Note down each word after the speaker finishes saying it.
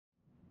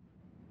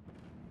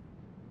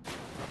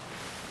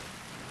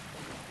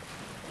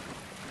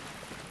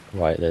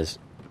Right, there's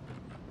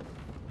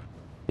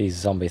these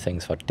zombie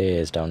things for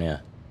days down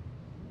here.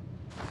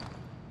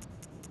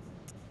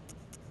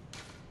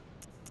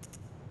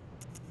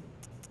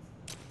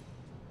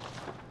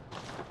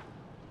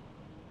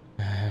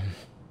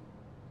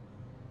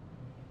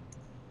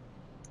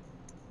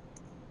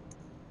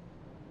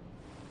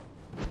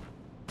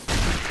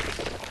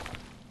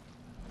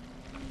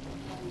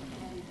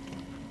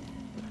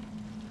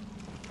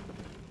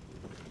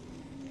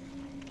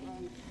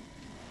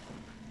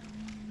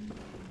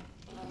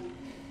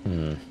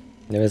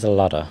 There is a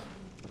ladder.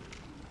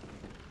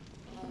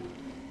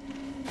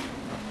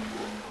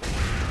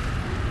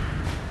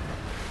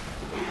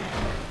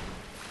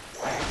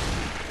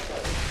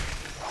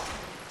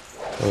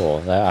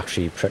 Oh, they're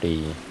actually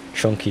pretty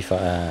chunky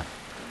for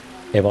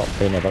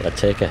being able to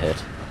take a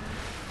hit.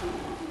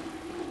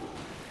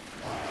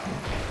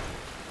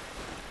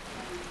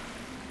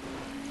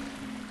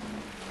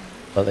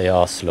 But they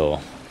are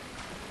slow.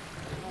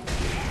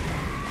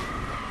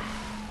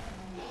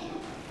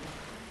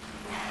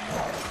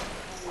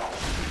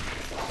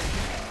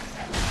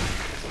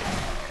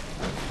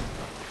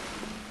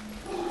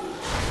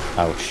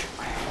 Ouch.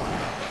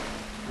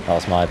 That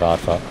was my bad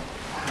for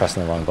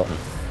pressing the wrong button.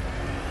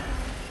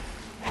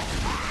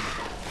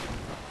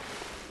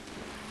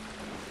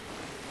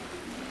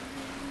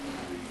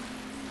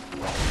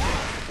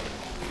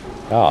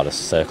 Oh, I'll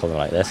just circle them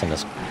like this and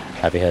just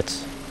heavy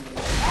hits.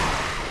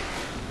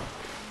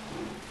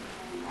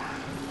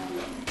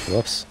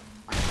 Whoops.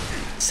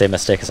 Same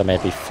mistake as I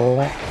made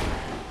before.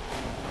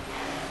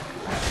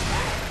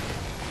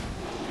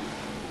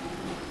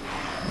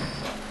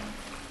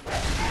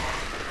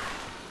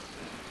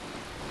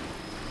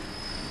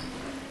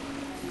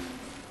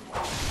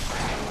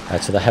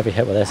 Right, so the heavy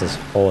hit with this is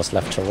always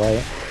left to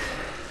right.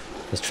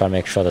 Just try to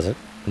make sure there's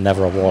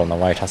never a wall on the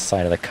right hand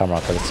side of the camera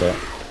because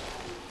it's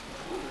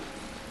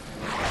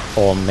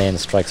all main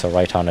strikes are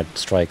right-handed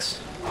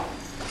strikes.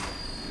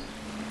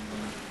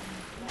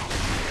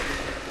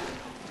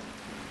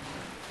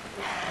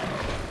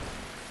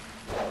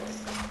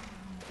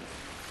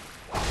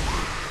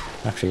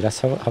 Actually, let's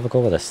have a go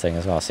with this thing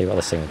as well, see what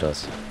this thing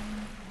does.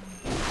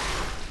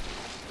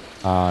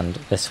 And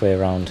this way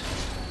around.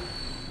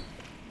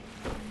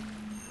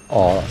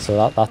 Oh,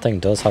 so that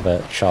thing does have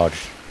a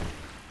charge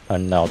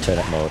and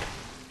alternate mode.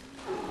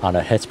 And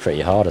it hits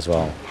pretty hard as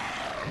well.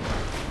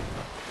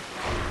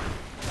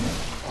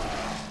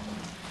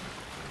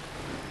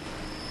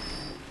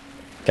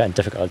 Getting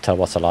difficult to tell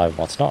what's alive and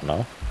what's not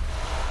now.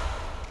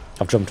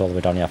 I've jumped all the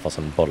way down here for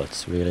some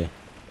bullets, really.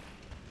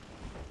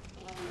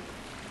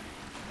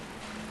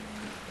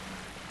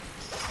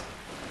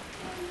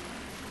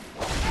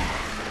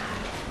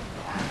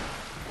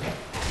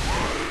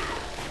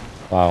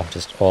 Wow,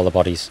 just all the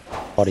bodies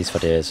for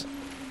days.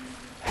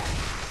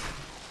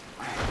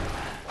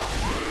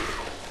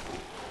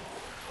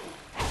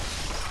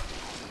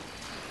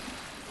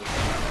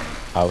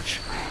 Ouch.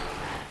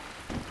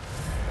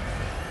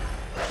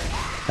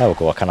 There we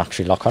go, I can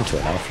actually lock onto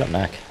it now, flip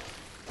neck.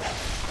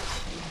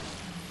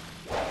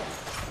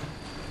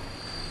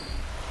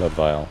 Blood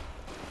vial.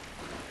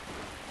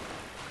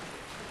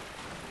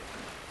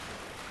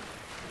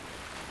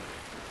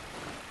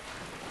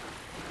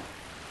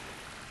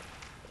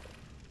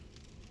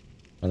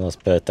 And those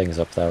bird things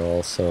up there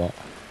also.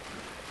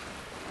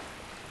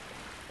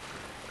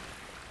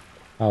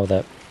 Oh,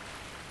 that.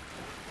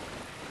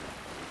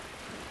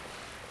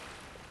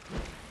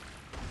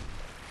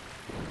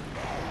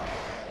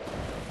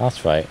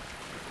 That's right.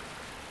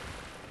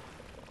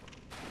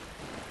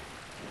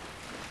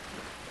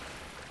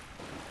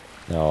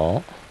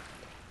 No.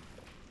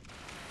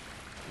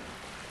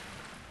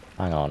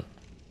 Hang on.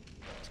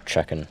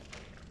 Checking.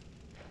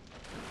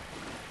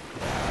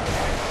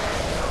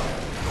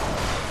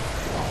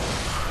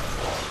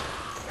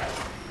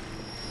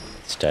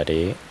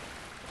 Steady.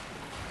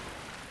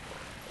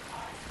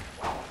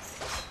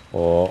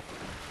 Or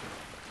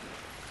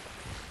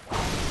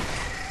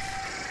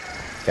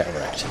get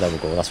wrecked. There we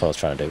go, that's what I was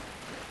trying to do.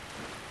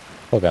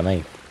 Bugger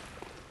me.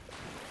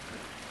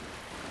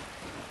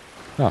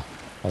 Oh,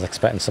 I was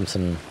expecting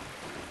something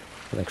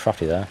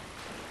crafty there.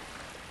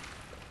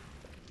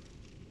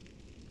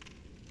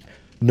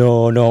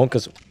 No,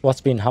 because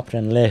what's been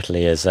happening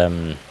lately is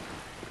I'm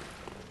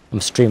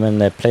streaming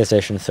the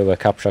PlayStation through a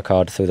capture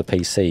card through the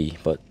PC,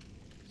 but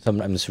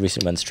sometimes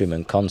recently when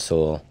streaming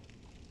console,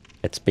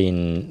 the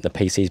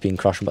PC's been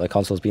crashing, but the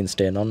console's been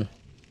staying on.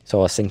 So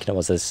I was thinking it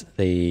was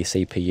the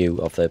CPU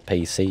of the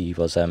PC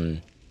was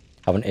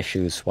having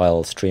issues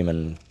while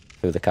streaming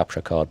through the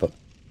capture card, but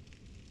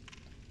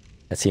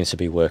it seems to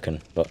be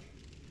working. But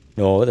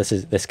no,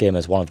 this game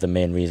is one of the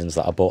main reasons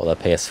that I bought the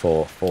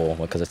PS4 for,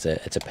 because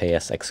it's a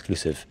PS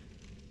exclusive.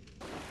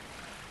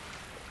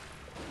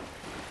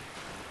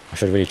 I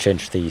should really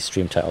change the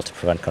stream title to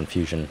prevent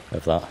confusion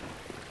of that.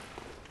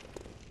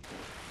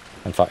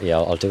 In fact, yeah,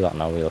 I'll do that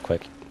now real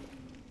quick.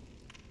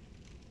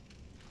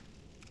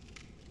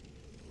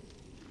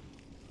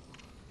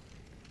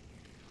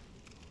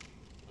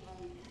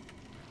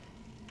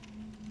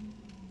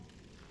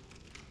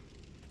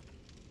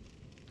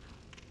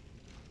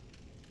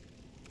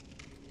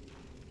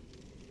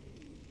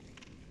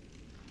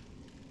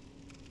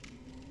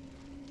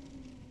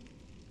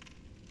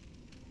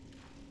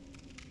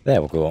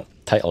 There we go.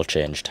 Title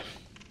changed.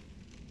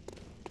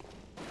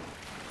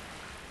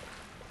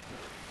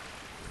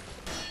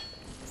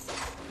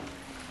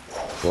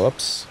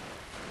 Whoops.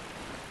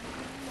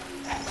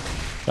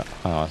 No,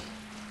 hang on.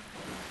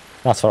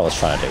 That's what I was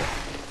trying to do.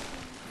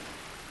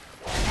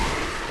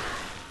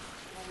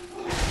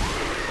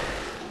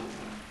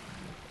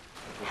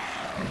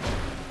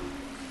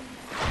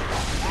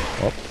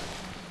 Whoop.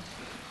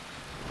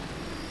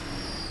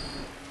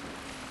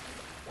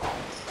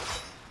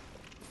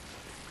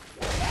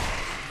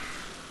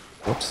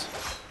 Whoops.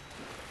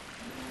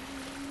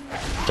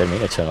 Didn't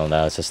mean to turn on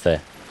there, it's just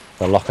the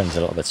lock-in's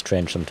a little bit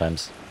strange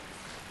sometimes.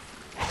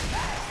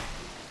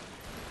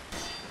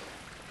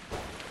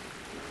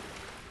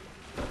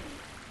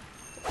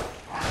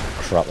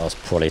 Crap, that was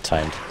poorly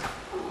timed.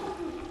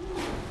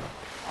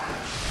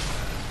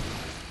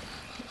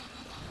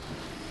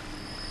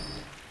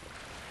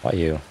 What are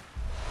you?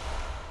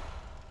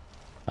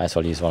 Might as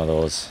well use one of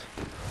those.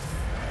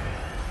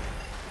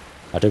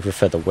 I do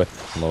prefer the whip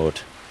mode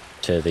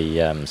to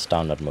the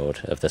standard mode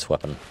of this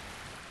weapon.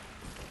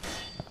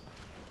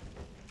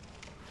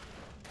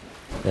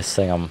 This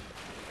thing I'm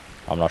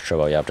not sure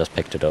about yet, I've just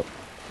picked it up.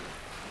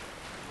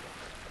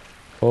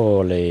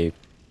 Holy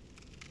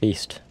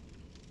beast.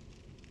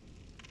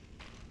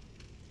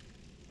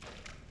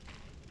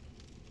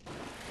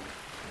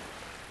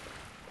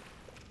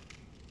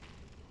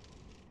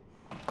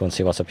 Go and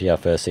see what's up here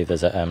first, see if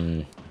there's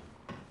a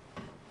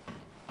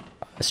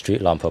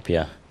street lamp up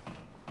here.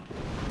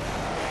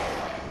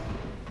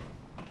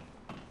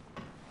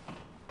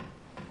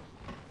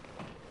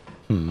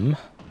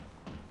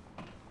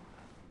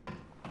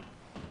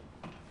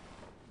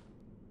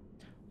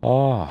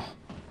 Oh.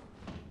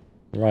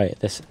 Right,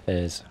 this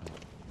is...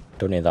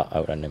 Don't need that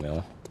out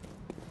anymore.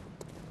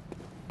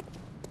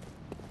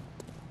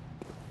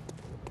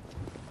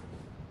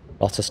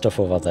 Lots of stuff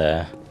over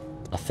there.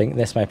 I think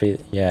this might be,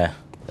 yeah,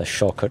 the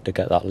shortcut to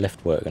get that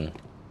lift working.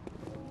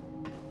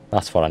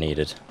 That's what I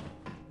needed.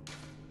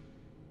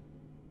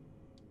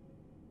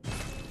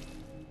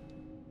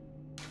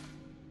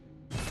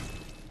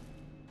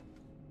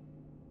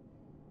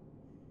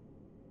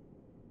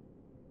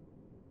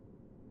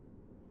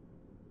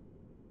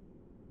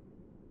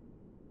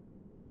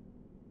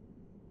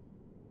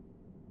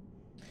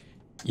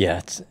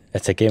 Yeah,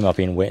 it's a game I've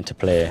been waiting to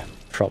play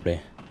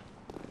properly.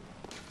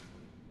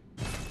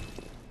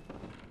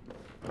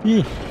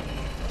 Didn't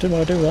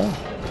want to do that.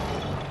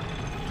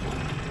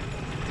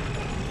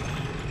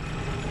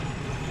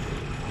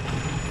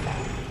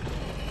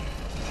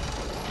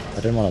 I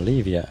didn't want to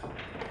leave yet.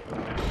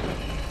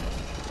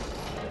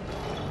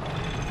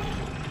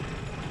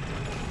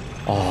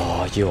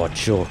 Oh, you are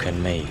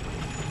joking me.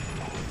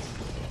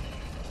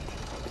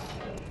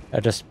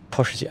 It just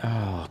pushes you.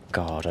 Oh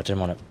god, I didn't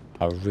want to.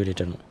 I really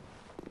didn't.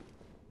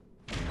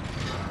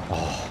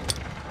 Oh.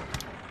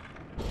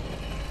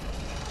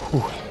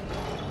 Whew.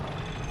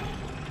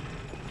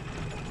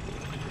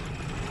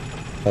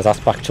 Because that's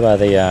back to where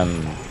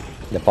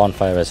the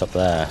bonfire is up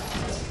there.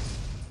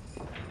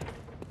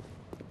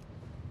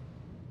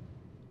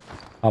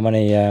 How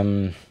many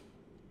oh,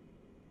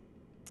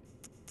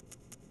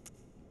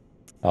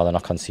 they're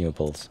not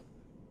consumables.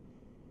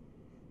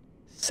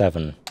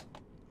 7.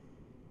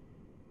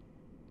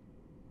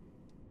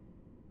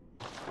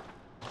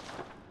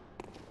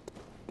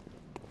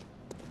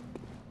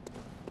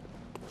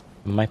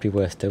 Might be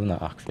worth doing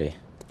that actually.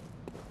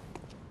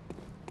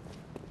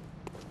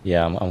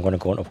 Yeah, I'm gonna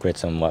go and upgrade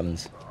some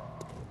weapons.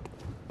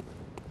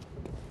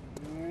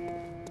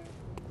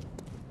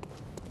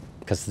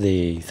 Because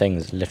the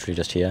thing's literally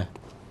just here.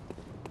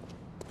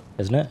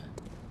 Isn't it?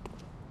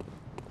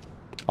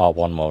 Oh,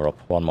 one more up,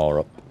 one more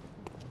up.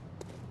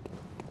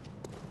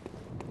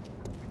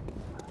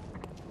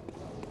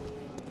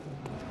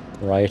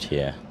 Right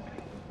here.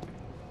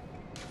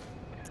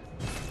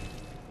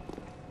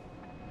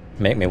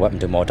 Make my weapon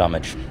do more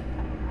damage.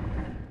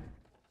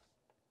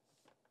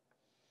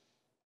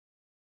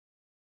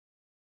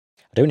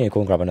 I do need to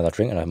go and grab another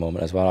drink in a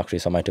moment as well, actually,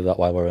 so I might do that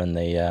while we're in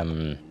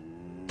the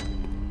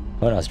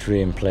Hunter's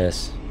Dream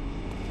place.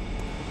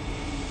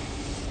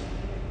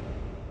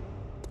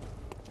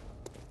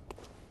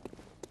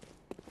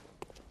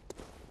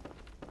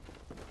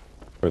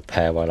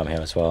 Repair while I'm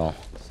here as well.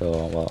 So,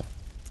 well,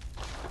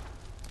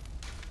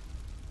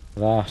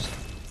 that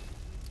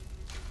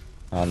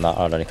and that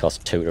only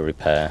cost 2 to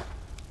repair.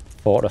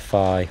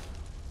 Fortify.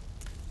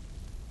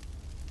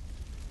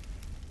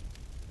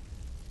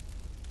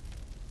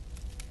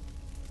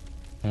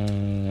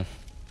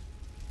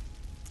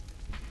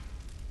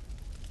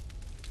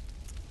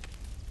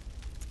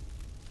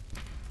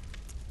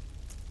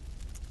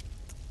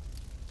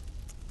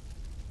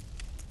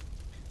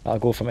 I'll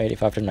go from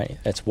 85 to 90.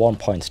 It's 1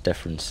 point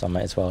difference. I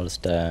might as well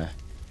just and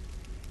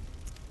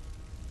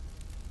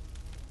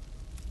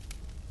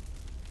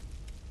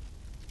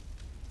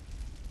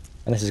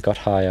this has got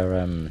higher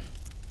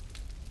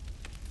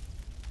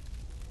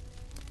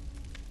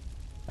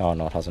oh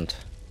no, it hasn't.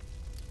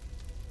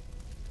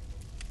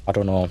 I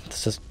don't know.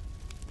 This is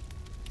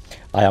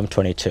I am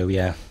 22,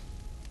 yeah.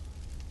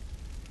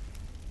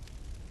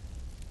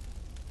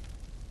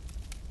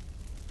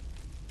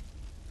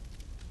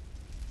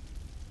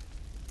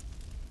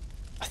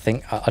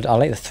 think I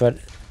like the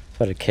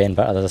threaded cane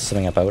better. There's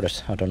something about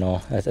it. I don't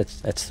know.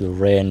 It's the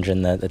range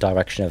and the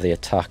direction of the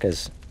attack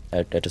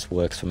it just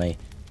works for me.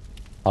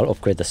 I'll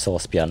upgrade the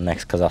sword spear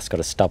next because that's got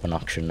a stabbing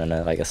action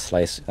and like a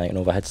slice, like an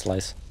overhead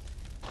slice.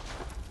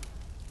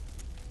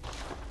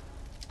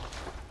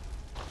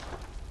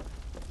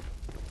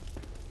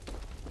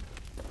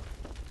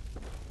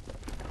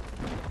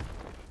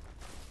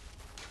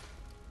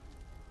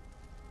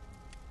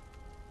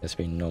 There's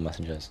been no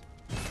messengers.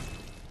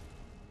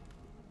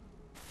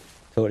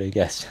 Totally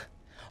guessed.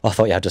 I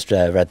thought you had just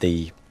read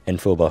the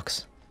info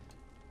box.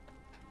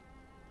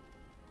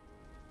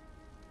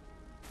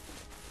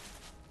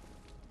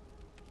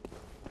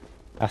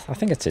 I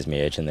think it says my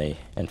age in the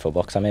info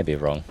box. I may be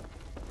wrong.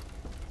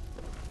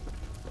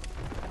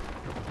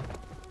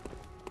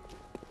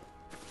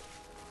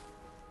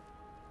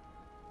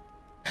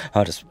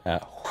 I'll just...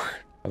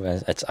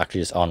 it's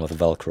actually just on with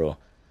Velcro.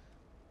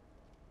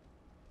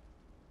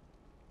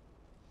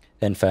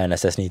 In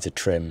fairness, this needs a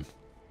trim.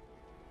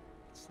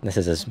 This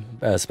is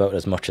about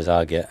as much as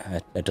I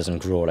get. It doesn't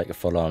grow like a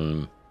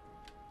full-on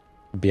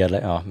beard.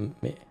 Like, oh,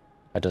 it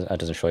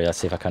doesn't show you. Let's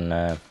see if I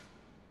can...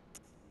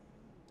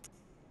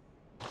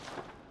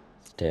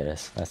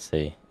 status. Let's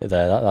see.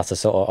 There, that's the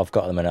sort of I've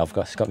got at the minute.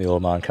 It's got my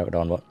old man character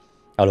on, but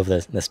I love the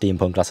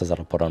steampunk glasses that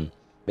I'll put on.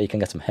 But you can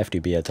get some hefty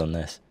beards on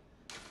this.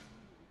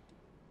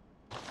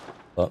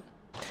 But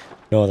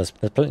no, there's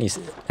plenty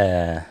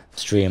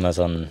streamers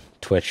on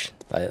Twitch.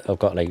 I've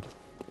got like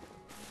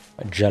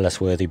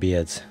jealous-worthy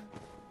beards.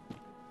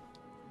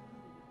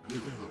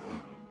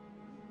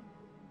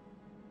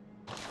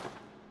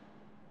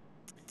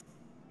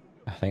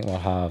 I think we'll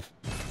have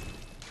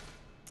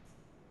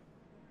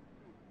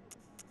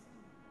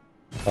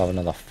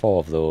another 4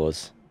 of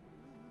those.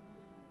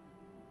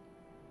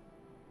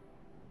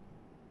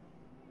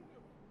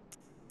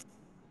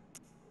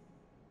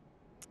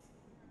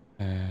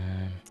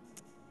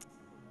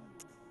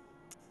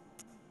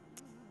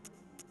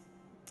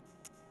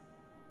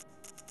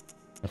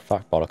 In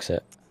fact, bollocks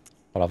it.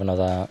 I'll have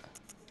another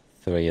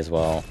 3 as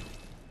well.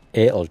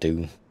 8'll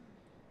do.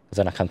 Because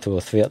then I can throw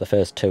 3 at the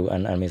first 2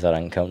 enemies that I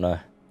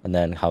encounter. And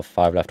then have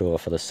 5 left over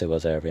for the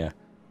sewers area.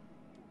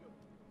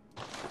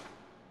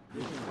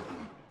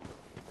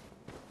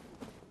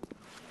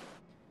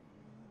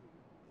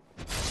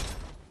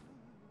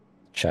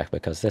 Check,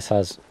 because this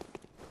has...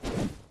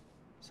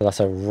 So that's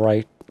a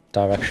right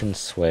direction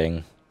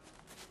swing.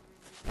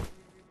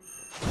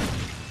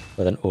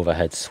 With an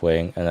overhead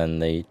swing. And then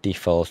the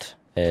default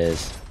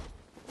is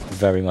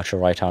very much a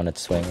right-handed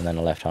swing and then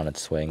a left-handed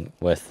swing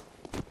with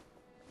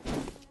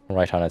a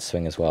right-handed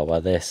swing as well, where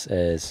this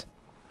is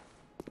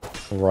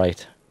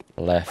right,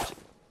 left,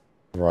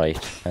 right,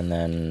 and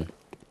then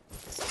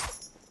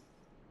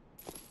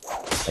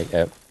like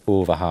a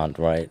overhand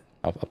right.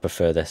 I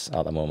prefer this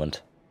at the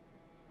moment.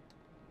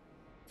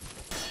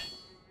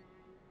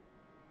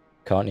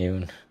 Can't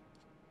even.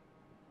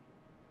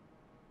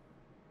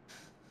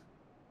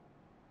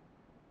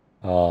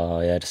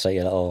 Oh yeah, just like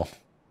a little...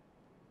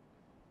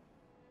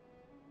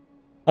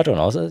 I don't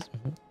know.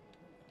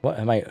 What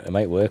it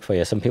might work for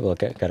you. Some people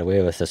get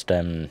away with just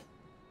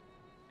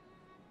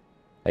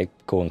like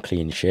going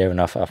clean shaven.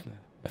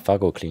 If I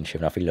go clean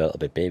shaven, I feel a little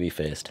bit baby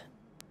faced.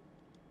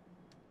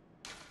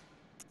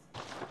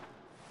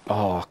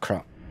 Oh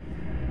crap!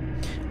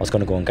 I was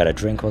gonna go and get a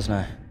drink, wasn't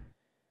I?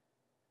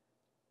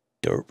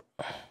 Derp.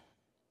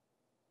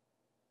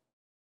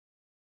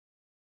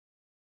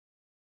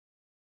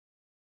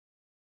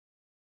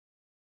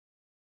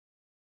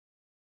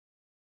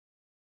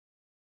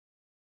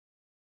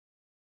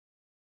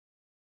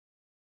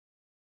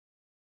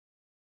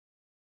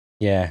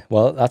 Yeah,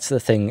 well, that's the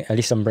thing. At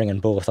least I'm bringing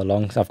both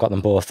along. I've got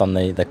them both on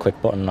the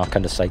quick button. I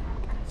can just like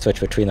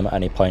switch between them at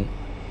any point.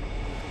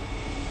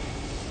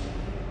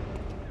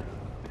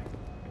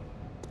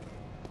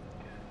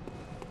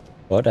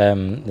 But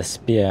the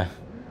spear.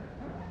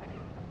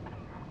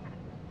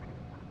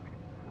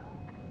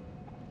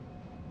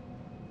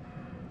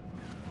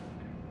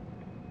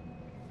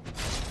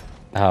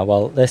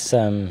 Well, this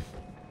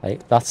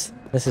like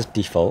this is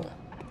default,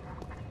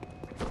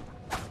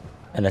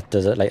 and it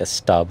does it like a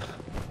stab.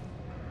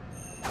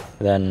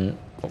 Then,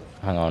 oh,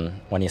 hang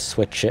on, when you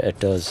switch it, it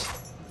does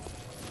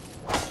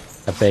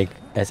a big...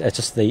 It's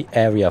just the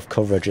area of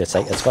coverage. It's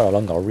like it's got a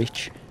longer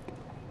reach.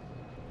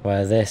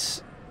 Where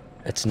this,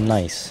 it's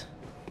nice.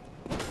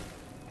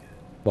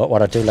 But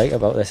what I do like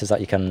about this is that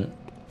you can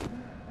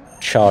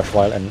charge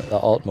while in the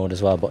alt mode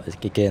as well. But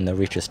again, the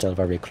reach is still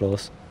very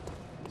close.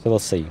 So we'll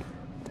see.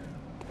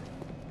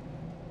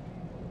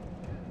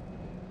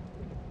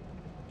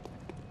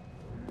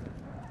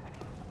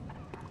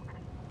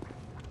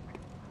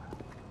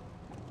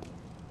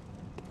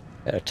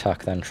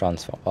 Attack, then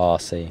transform. Oh, I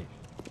see.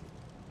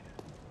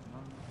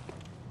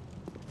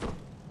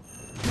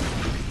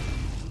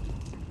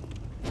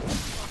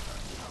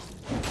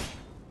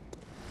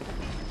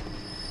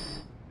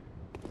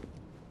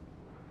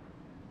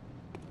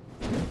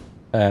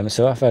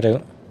 So if I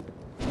do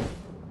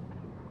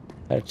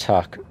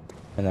attack,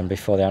 and then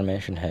before the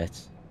animation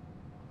hits,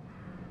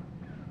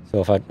 So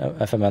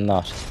if I'm in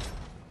that.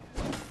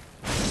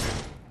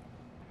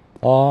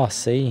 Oh, I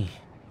see.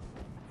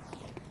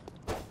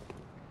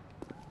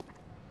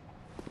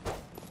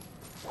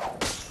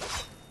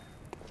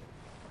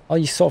 Oh,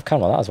 you sort of can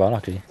with that as well,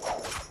 actually.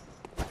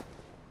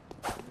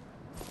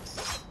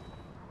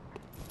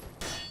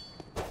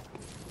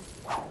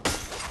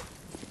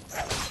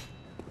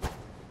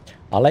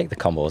 I like the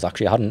combos.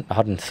 Actually, I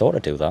hadn't thought to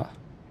do that.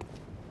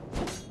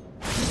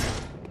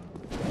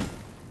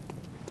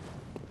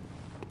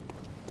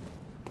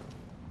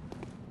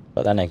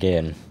 But then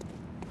again,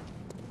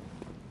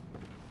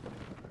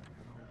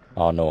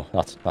 oh no,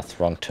 that's the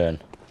wrong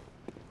turn.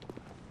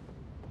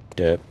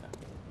 Derp.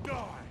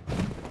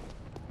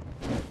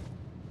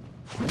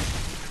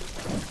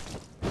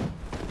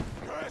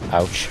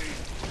 Ouch.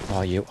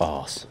 Oh, you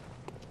arse.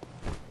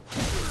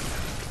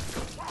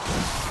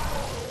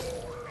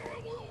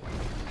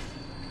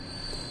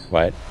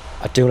 Right.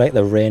 I do like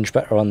the range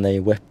better on the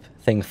whip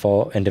thing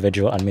for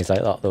individual enemies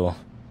like that though.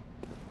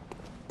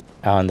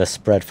 And the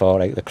spread for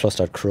like the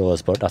clustered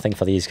crows, but I think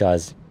for these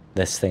guys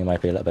this thing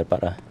might be a little bit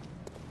better.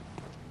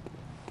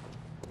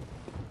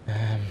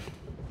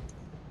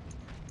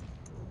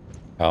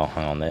 Oh,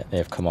 hang on,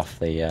 they've come off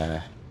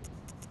the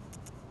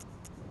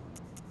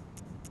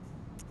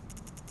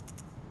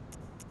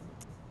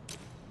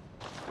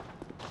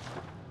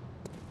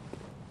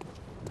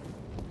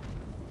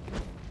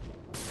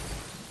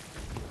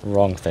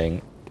wrong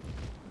thing.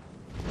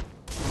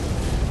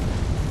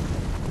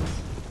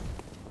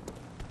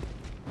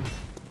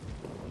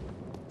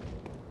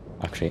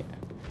 Actually,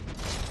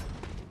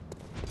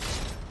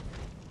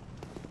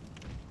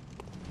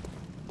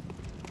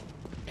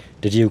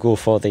 did you go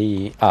for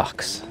the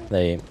axe?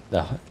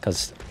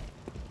 Because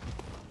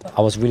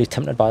I was really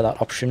tempted by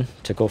that option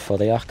to go for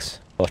the axe,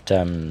 but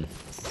I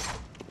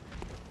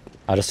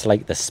just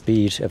like the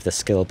speed of the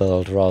skill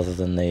build rather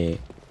than the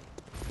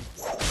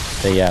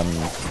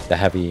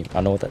heavy.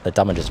 I know that the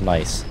damage is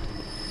nice.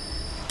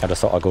 I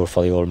just thought I'd go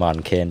for the old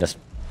man Kane just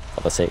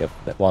for the sake of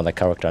one, the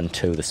character, and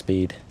two, the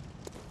speed.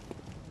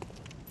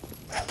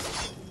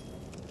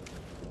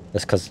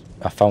 Just because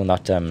I found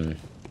that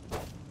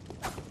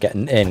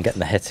getting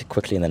the hits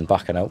quickly and then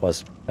backing out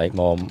was like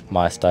more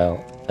my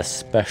style,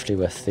 especially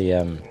with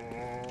the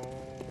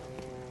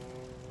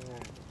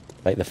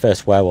like the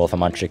first werewolf. I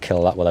managed to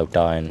kill that without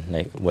dying,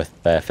 like with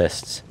bare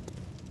fists,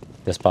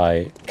 just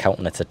by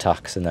counting its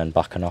attacks and then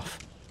backing off.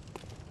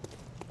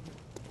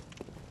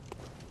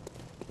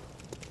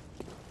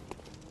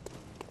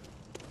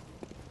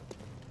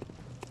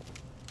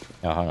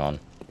 Oh, hang on.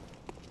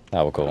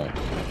 There we go.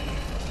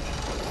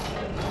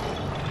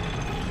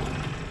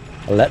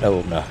 A letter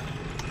opener.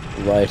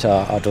 Right,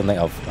 I don't think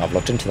I've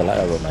looked into the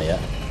letter opener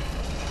yet.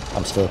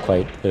 I'm still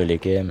quite early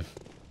game.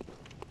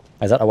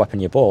 Is that a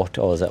weapon you bought,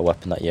 or is it a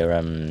weapon that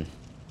you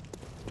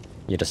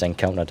just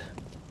encountered?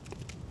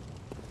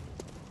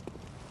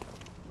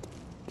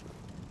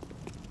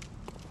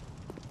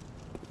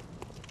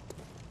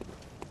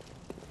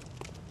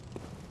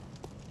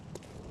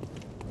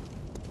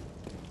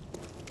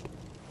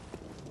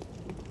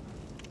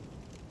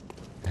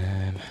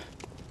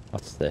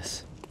 What's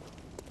this?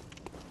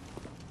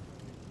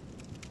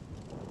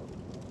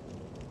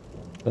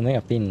 Don't think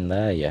I've been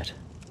there yet.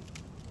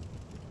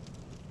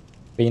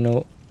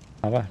 Have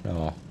I?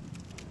 No.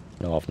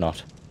 No, I've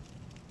not.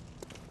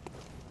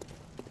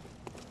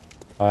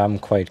 I am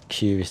quite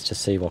curious to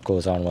see what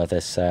goes on with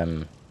this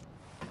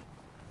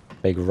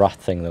big rat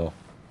thing though.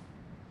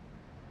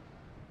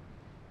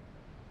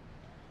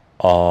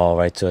 Oh,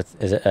 right, so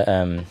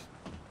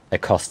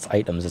it costs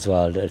items as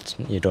well.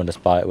 You don't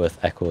just buy it with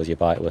echoes, you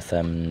buy it with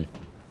a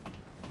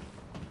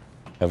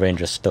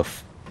range of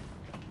stuff.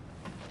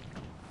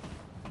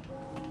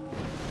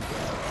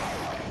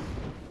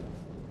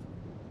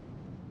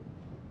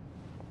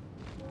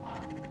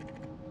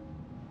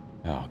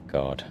 Oh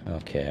god,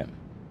 okay.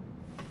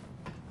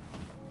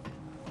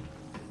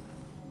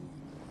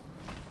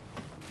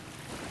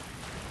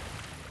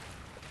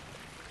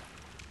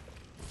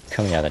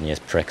 Come here then, you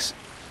pricks.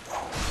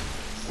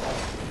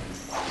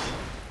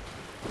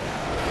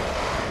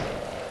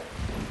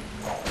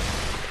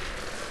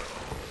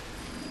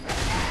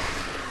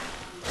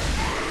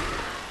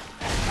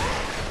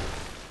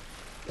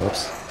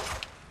 Oops.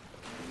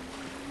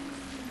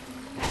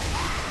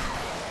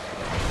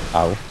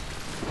 Ow.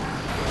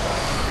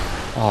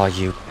 Oh,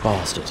 you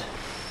bastard.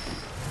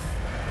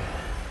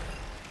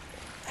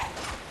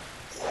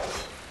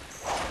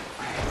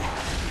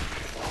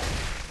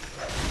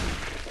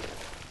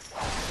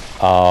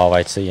 Oh,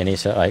 right, so you need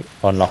to, like,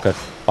 unlock it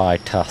by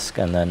task,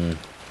 and then...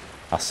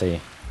 I see.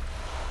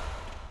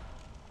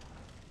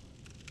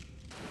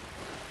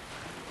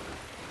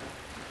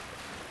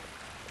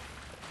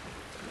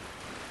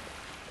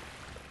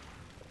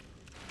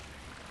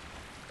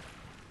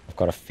 I've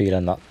got a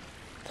feeling that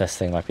this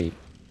thing might be...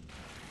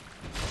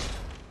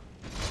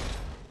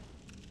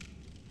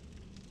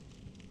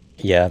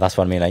 Yeah, that's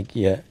what I mean, like,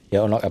 you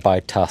unlock it by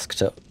task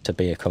to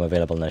become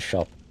available in the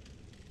shop.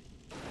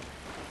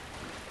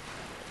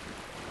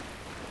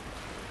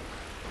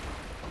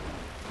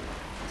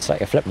 It's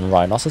like a flipping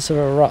rhinoceros of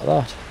a rat,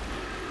 that.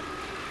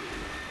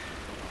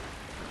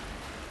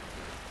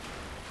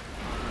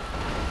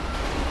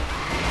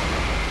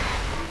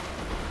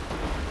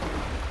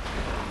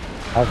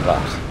 Have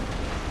that.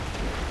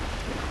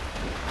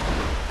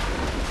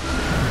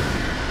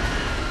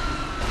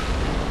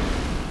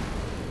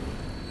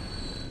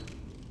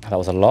 That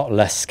was a lot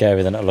less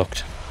scary than it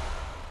looked.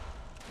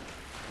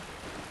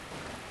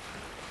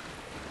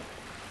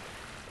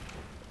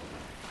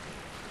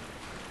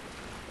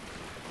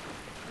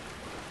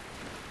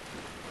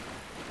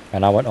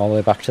 And I went all the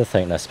way back to the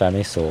thing to spare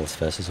me souls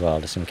first as well,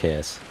 just in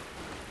case.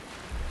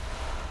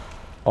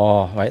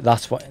 Oh, right,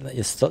 that's what...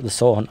 the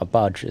Soul Hunter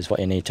badge is what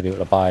you need to be able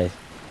to buy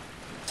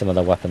some of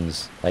the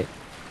weapons. Like,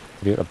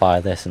 to be able to buy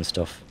this and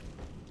stuff.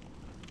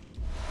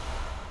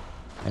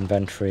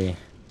 Inventory.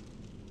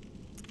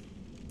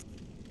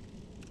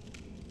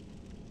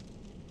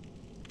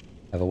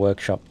 Have a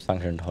workshop,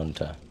 sanctioned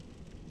hunter.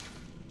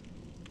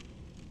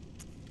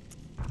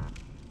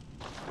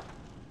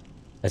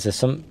 Is there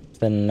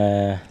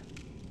something...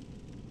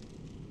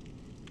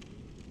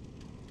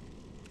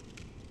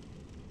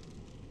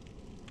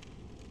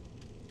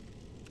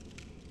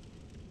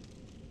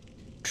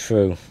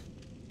 True.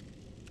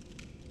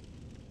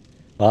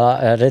 Well,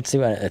 I did see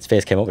when its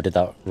face came up, it did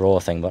that raw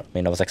thing, but I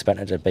mean, I was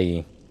expecting it to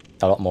be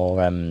a lot more,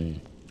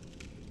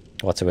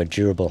 what's the word,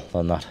 durable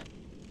than that.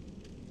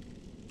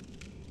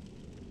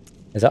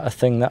 Is that a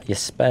thing that you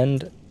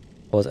spend,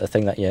 or is it a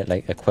thing that you,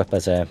 like, equip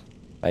as a,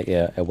 like,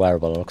 a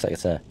wearable? It looks like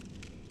it's a...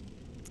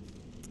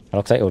 It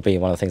looks like it would be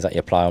one of the things that you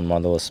apply on one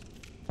of those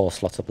 4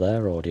 slots up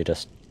there, or do you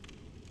just...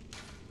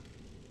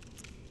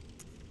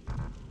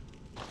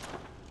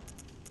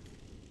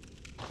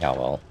 Yeah,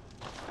 well...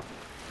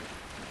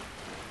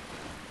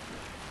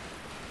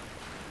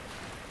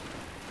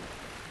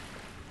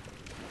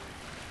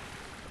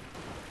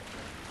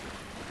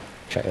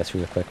 Check this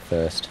real quick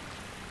first.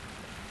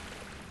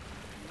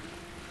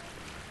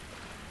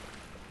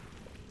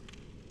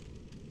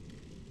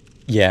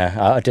 Yeah,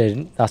 I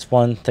did. That's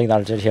one thing that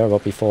I did hear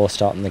about before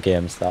starting the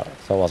games, that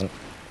so I wasn't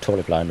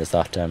totally blind, is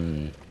that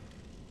some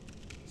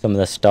of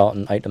the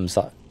starting items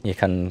that you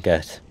can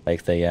get,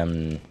 like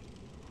the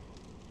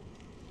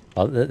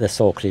well, the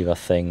Soul Cleaver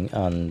thing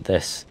and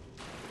this,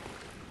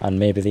 and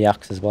maybe the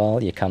axe as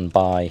well, you can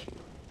buy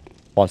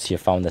once you've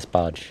found this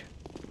badge.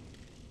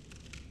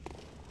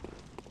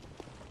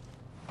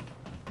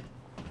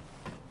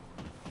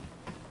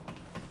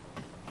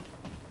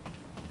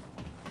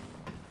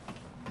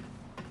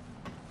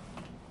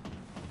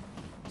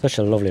 Such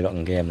a lovely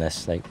looking game,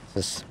 this, like,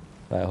 this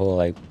whole,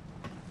 like,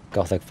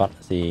 gothic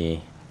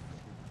fantasy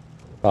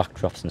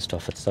backdrops and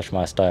stuff, it's such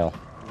my style.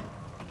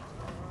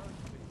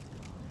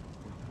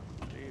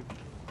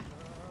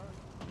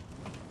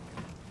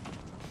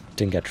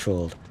 Didn't get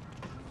trolled.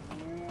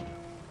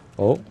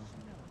 Oh.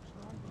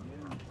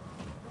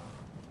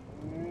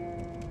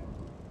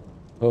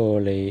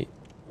 Holy...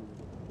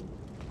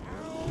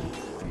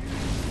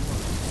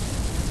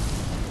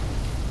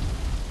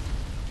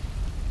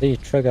 He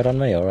triggered on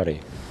me already.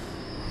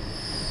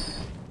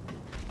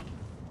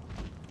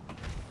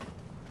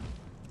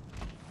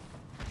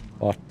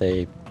 What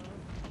the...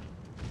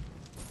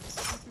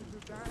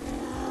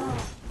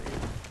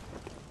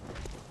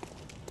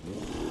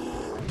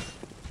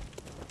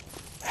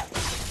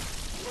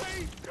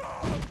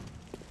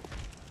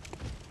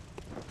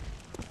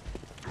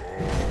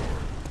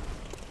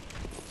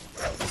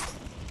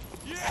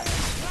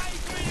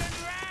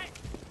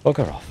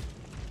 Bugger off.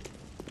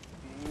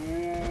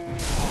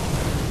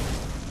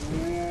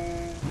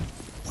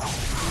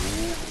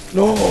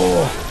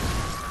 No!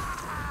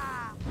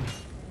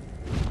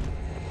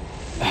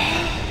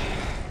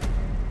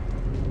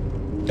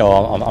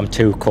 Oh, I'm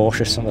too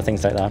cautious on the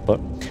things like that, but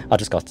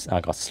I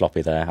got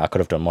sloppy there. I could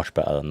have done much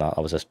better than that.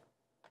 I was just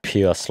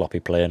pure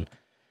sloppy playing.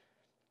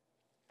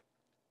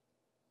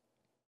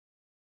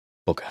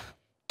 Bugger.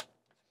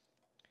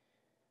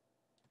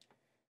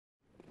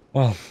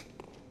 Well.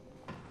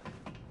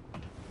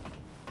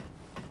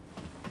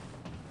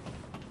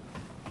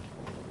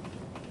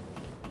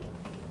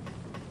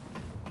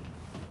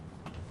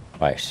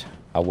 Right,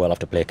 I will have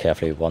to play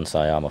carefully once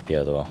I am up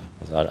here though.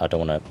 I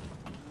don't want to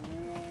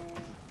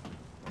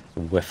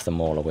whiff them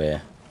all away.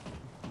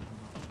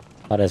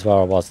 That is where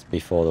I was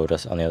before though,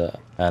 just on the other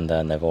end there,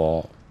 and they've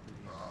all...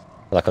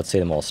 Well, I could see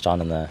them all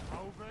standing there.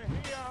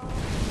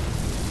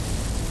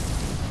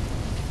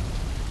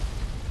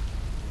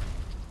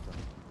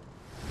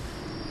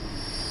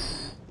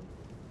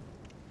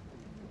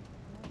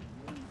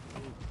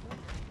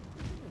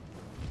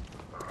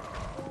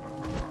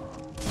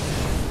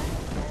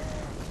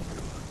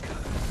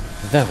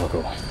 There we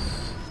go.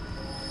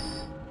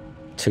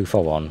 2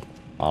 for 1.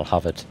 I'll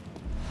have it.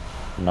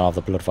 Now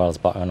the blood vials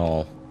back and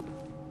all.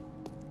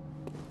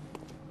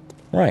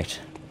 Right.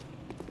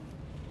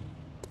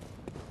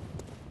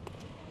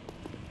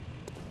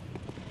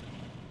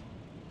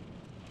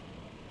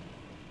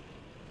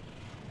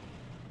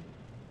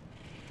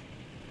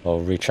 I'll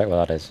recheck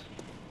what that is.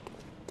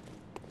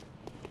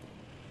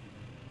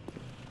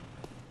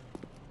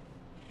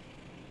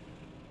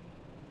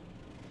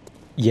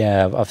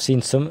 Yeah, I've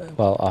seen some.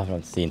 Well, I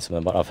haven't seen some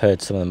of them, but I've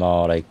heard some of them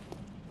are like.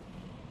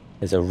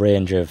 There's a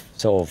range of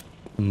sort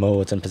of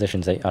modes and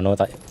positions. I know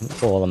that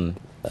all of them,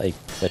 like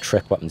the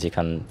trick weapons, you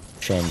can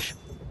change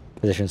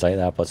positions like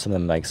that, but some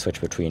of them like switch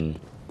between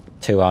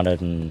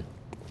two-handed and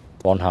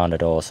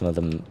one-handed, or some of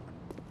them,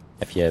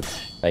 if you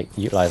like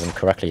utilize them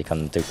correctly, you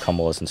can do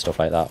combos and stuff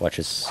like that, which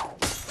is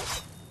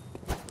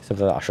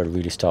something that I should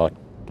really start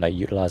like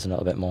utilizing a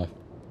little bit more.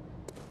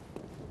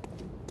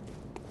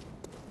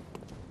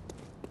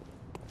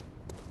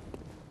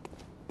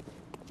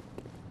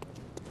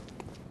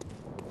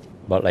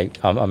 But like,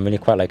 I'm really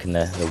quite liking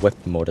the whip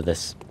mode of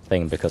this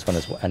thing, because when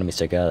there's enemies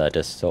together, it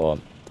just sort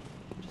of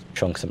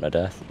chunks them to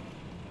death.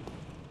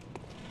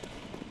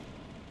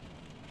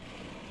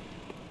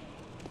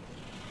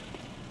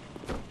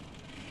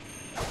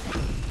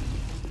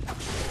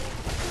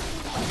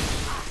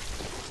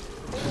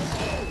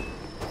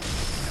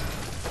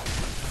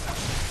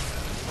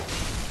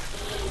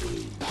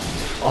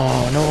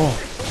 Oh no!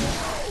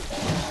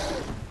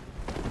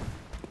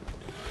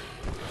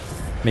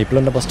 Me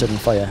blunderbuss didn't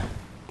fire.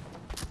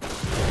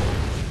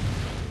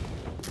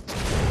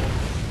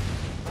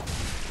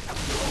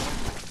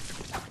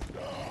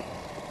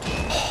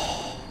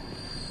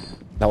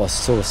 That was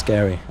so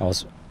scary. I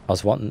was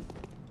wanting.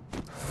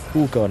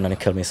 Oh god, and then I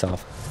killed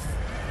myself.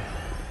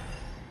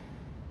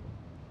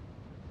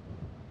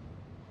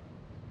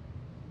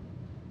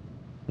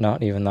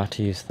 Not even that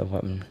to use the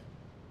weapon.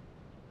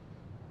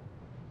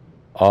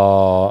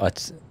 Oh,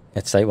 it's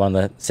like one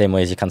of the same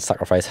ways you can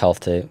sacrifice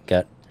health to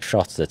get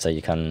shots. It's like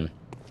you can.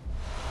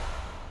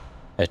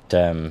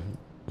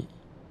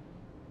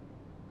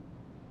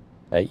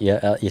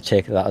 You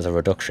take that as a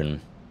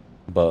reduction,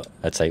 but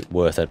it's like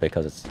worth it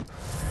because it's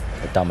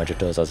the damage it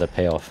does as a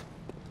payoff.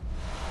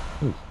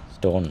 Ooh,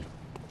 stone.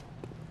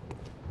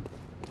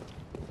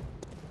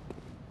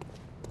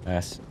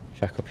 Let's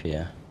check up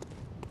here.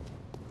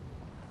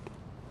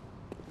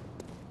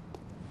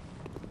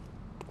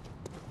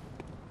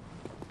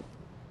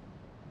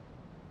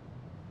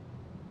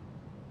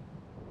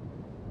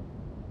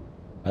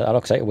 That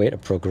looks like a way to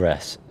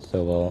progress,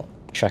 so we'll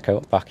check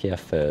out back here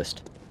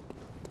first.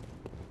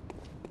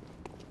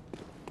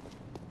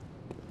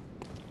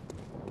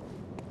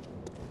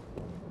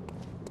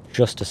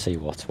 Just to see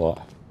what's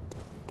what.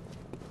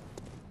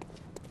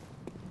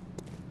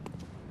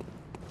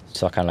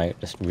 So I can like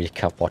just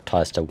recap what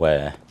ties to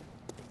where.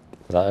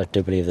 I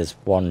do believe there's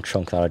one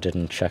chunk that I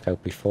didn't check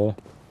out before.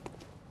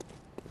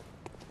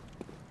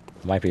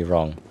 Might be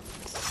wrong.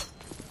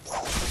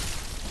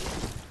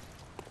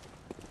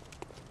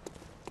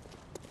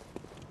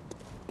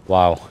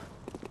 Wow.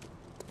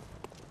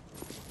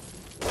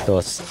 So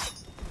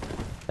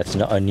it's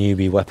not a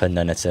newbie weapon,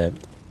 then it's a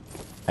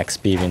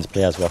experienced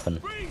player's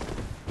weapon.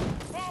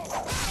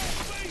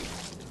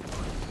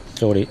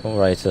 Slowly,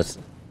 alright, so it's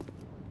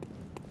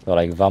so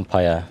like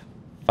vampire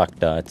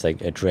factor, it's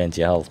like it drains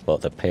your health,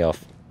 but the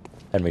payoff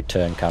in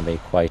return can be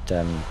quite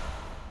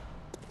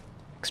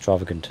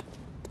extravagant.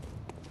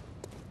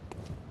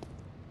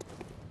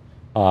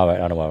 Oh,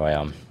 right, I know where I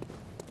am.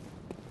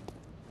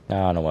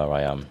 I know where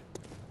I am.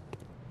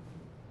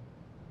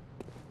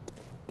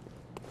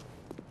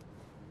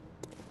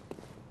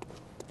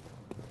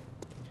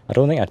 I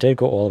don't think I did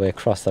go all the way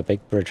across that big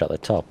bridge at the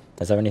top.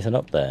 Is there anything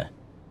up there?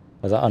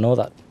 I know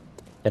that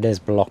it is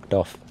blocked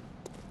off.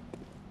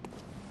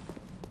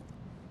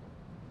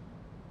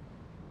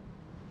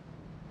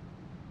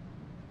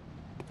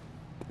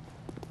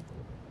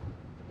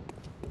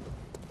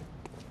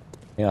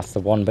 I think that's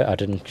the one bit I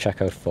didn't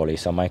check out fully,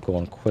 so I might go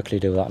and quickly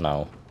do that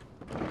now.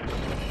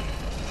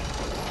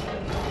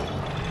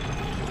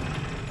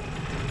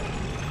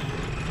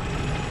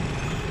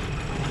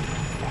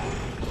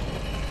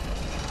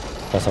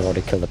 Plus I've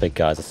already killed the big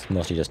guys, it's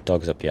mostly just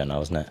dogs up here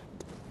now, isn't it?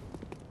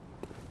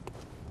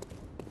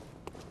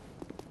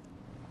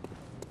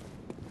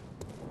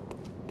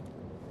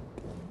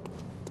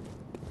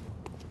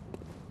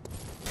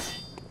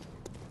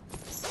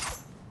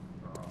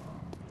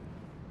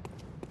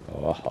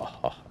 Oh, ho,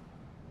 ho.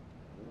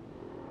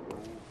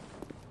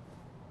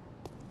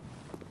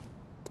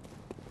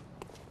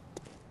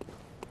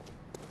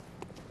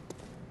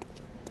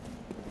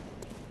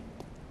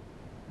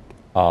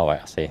 Oh,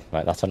 right, I see.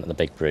 Right, that's under the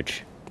big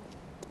bridge.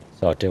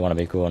 So I do want to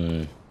be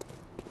going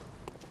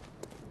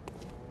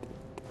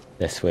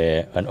this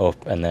way and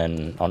up and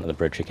then onto the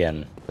bridge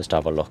again, just to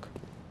have a look.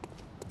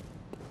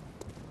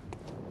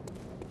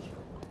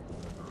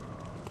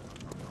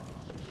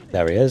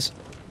 There he is.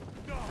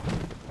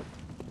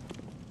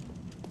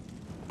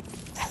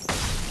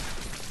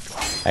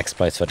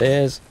 Exploits for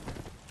days.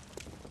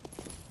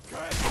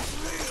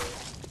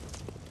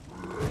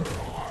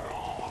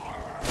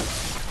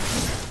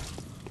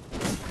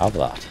 Have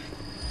that.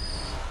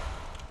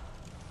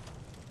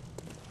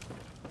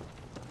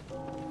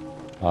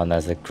 Oh, and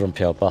there's the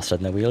grumpy old bastard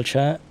in the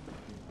wheelchair.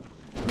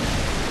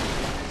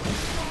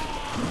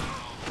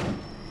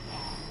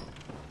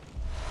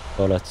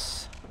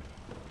 Bullets.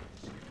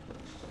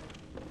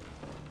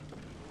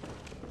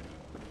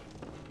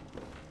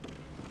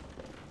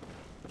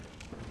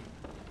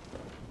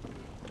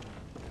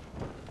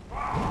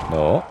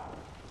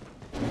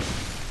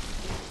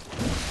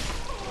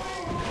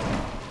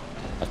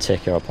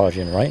 take your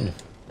apology in writing.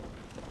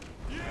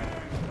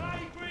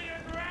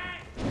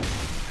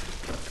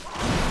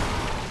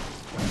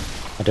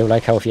 I do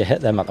like how if you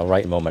hit them at the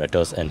right moment, it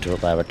does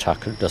interrupt their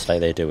attack, just like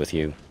they do with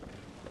you.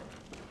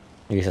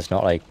 At least it's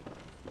not like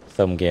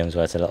some games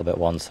where it's a little bit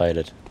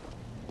one-sided.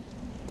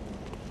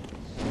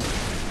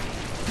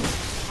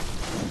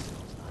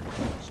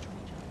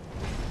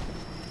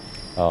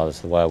 Oh,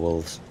 there's the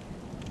werewolves.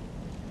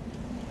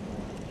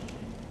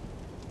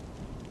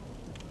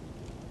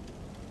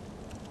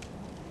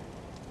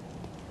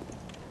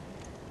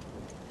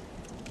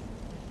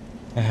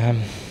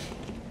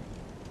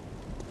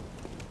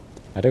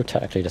 I do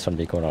technically just want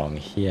to be going along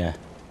here.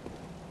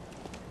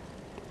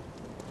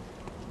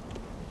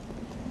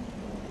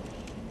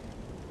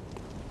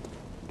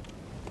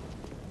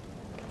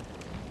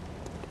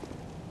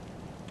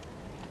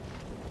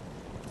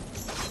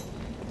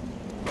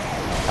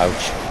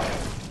 Ouch.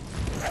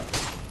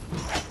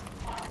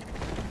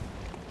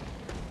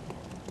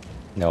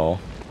 No.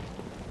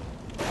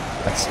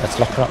 It's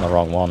locking on the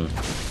wrong one.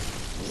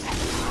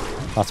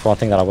 That's one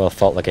thing that I will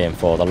fault the game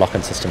for. The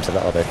locking system's a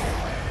little bit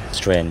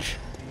strange.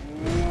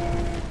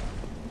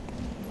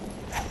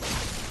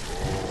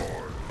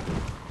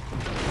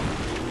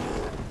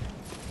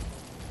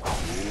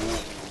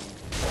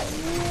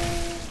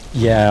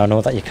 Yeah, I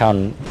know that you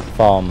can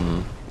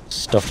farm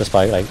stuff just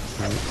by like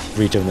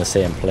redoing the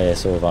same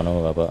place over and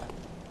over, but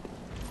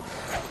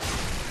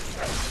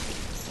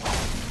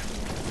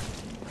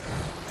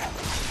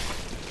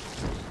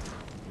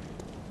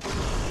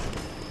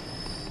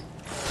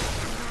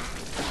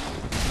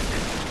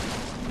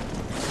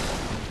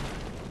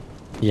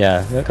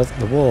yeah, because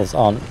the walls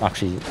aren't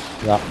actually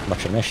that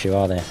much of an issue,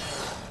 are they?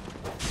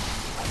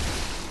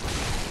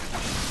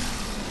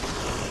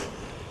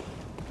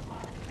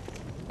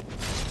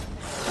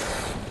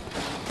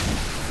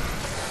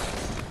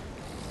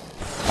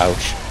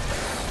 Ouch.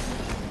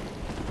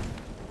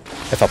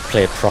 If I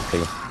played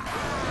properly.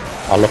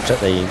 I looked at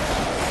the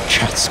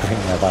chat screen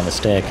there by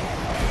mistake.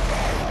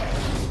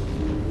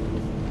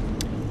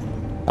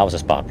 That was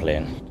just bad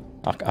playing.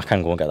 I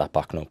can go and get that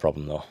back, no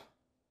problem though.